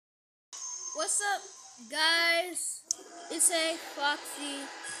What's up, guys? It's a Foxy,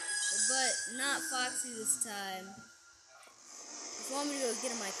 but not Foxy this time. If you want me to go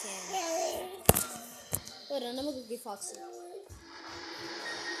get him, I can. Hold on, I'm gonna go get Foxy.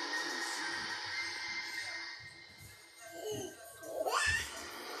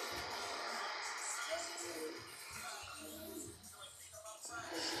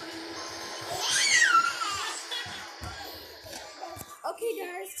 Okay,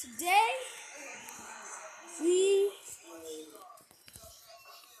 guys, today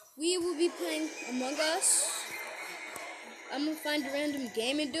we will be playing Among Us. I'm gonna find a random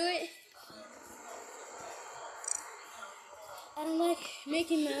game and do it. I don't like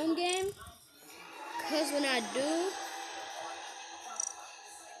making my own game, because when I do,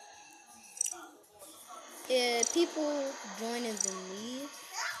 people join and then leave.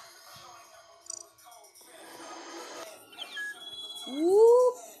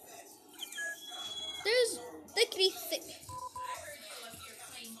 Whoop! There's thickety thick.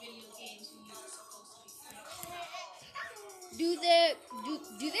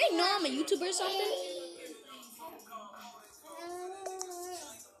 Do they know I'm a YouTuber or something?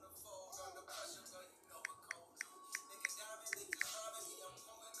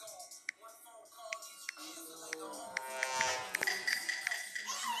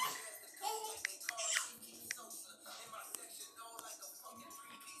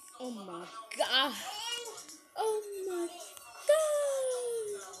 Oh my god. Oh my god.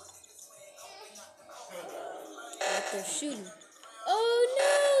 What they're shooting. Oh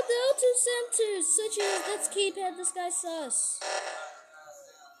no, the L2 centers, such as let's keep at this guy sus.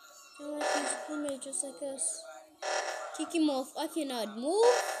 Don't like his crewmate just like us. Kick him off. I cannot move.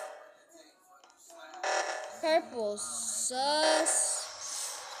 Purple sus.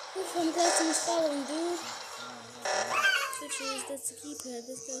 Oof, I'm glad someone's following, dude. Such as that's the keypad.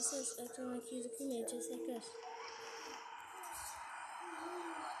 This guy sus. Acting like he's a crewmate just like us.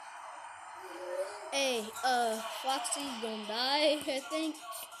 Hey, Foxy gonna die, I think.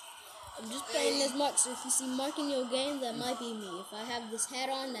 I'm just playing as Mark, so if you see Mark in your game, that might be me. If I have this hat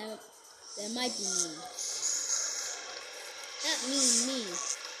on, that might be me. Not me.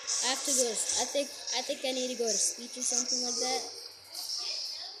 I have to go to, I think I need to go to speech or something like that.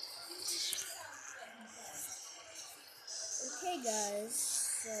 Okay, guys,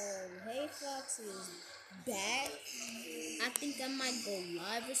 so Hey Foxy is back. I think I might go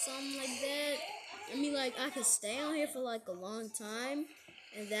live or something like that. I mean, like, I could stay on here for like a long time,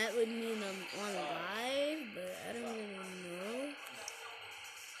 and that would mean I'm on live, but I don't really know.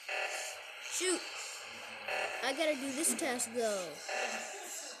 Shoot! I gotta do this task though.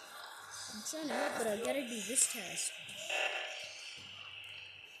 I'm trying to help, but I gotta do this task.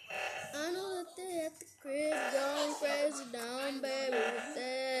 I know that they at the crib going crazy down, baby, with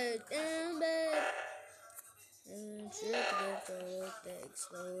that down, baby. And trip the thing,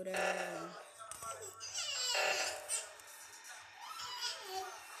 slow down.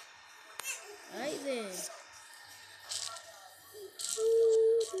 Alright then.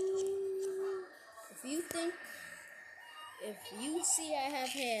 If you see I have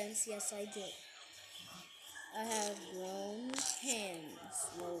hands, yes I do. I have grown hands.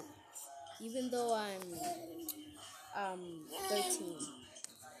 Well, even though I'm 13.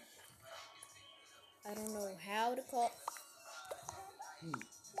 I don't know how to call.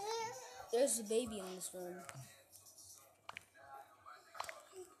 There's a baby in this room.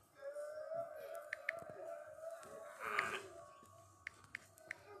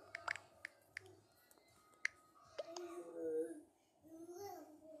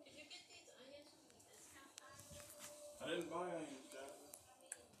 I didn't buy onions, Dad.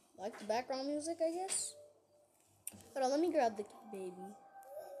 Like the background music, I guess? Hold on, let me grab the baby.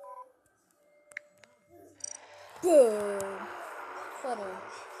 Boom. Hold on.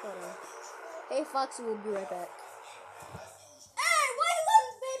 Hey, Foxy will be right back. Hey, why you letting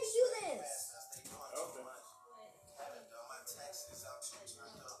the baby do this?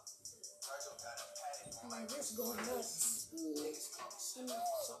 I'm just going nuts. I'm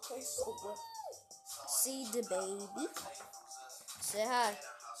supposed to see the baby. Say hi.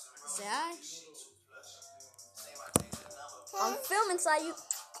 Say hi. I'm filming, so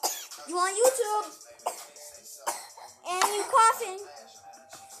you on YouTube. And you coughing.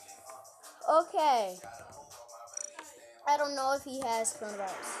 Okay. I don't know if he has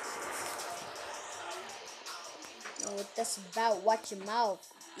coronavirus. Know what that's about. Watch your mouth.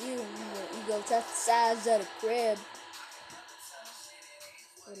 You go touch the sides of the crib.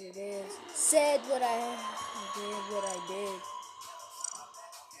 What it is. Said what I did.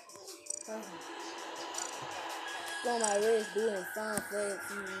 Blow my wrist, doing fine flips.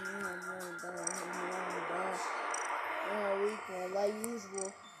 Weak one, like usual.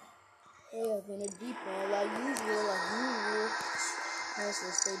 Hey, I've been a deep one, like usual.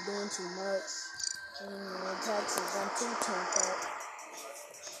 Hustlers, they doing too much. Taxes, I'm too turned up.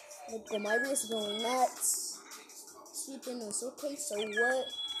 Look at my wrist going nuts. Sleeping is okay, so what?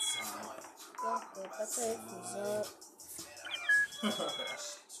 That's it, he's up.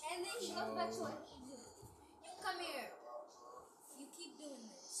 And then he goes back to what he do. You come here. You keep doing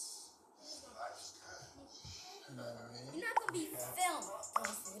this. You're not gonna be filmed.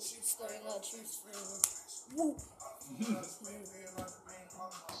 That's what you're starting out your screen. Woo.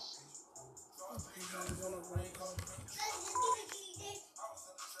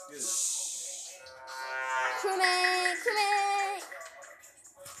 Crewmate.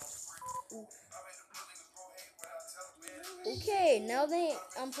 Okay, now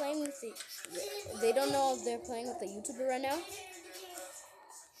I'm playing with they don't know if they're playing with the YouTuber right now.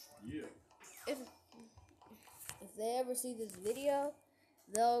 Yeah. If they ever see this video,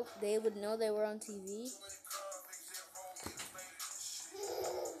 they would know they were on TV.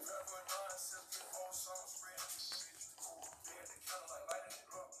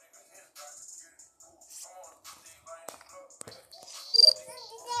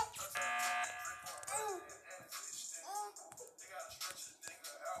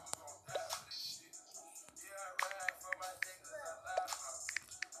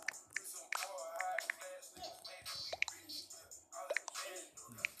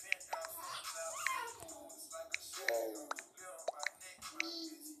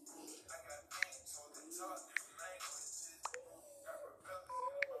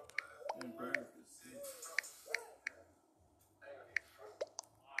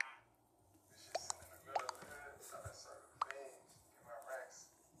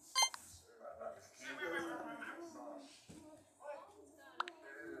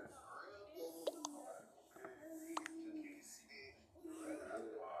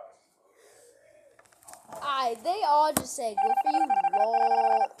 They all just say good for you,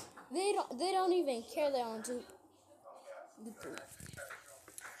 lol. They don't even care they're on two.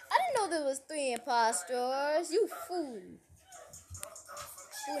 I didn't know there was 3 imposters. You fool.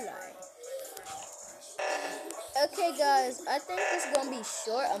 Okay guys, I think this is gonna be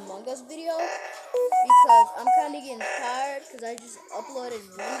short Among Us video because I'm kinda getting tired because I just uploaded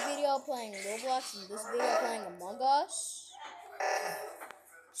one video playing Roblox and this video playing Among Us.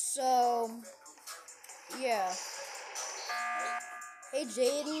 So yeah. Hey,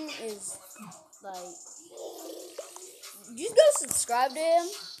 Jaden is like, just go subscribe to him.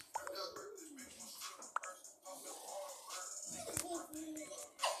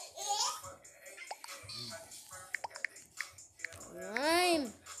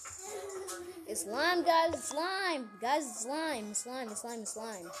 Slime. It's slime, guys. It's slime. Guys, it's slime. It's slime. It's slime. It's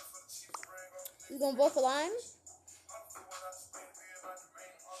slime. You gonna vote for lime?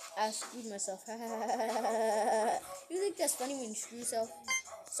 I screwed myself. You think that's funny when you screw yourself?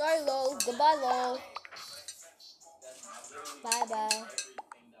 Sorry, lol. Goodbye, lol. Bye-bye.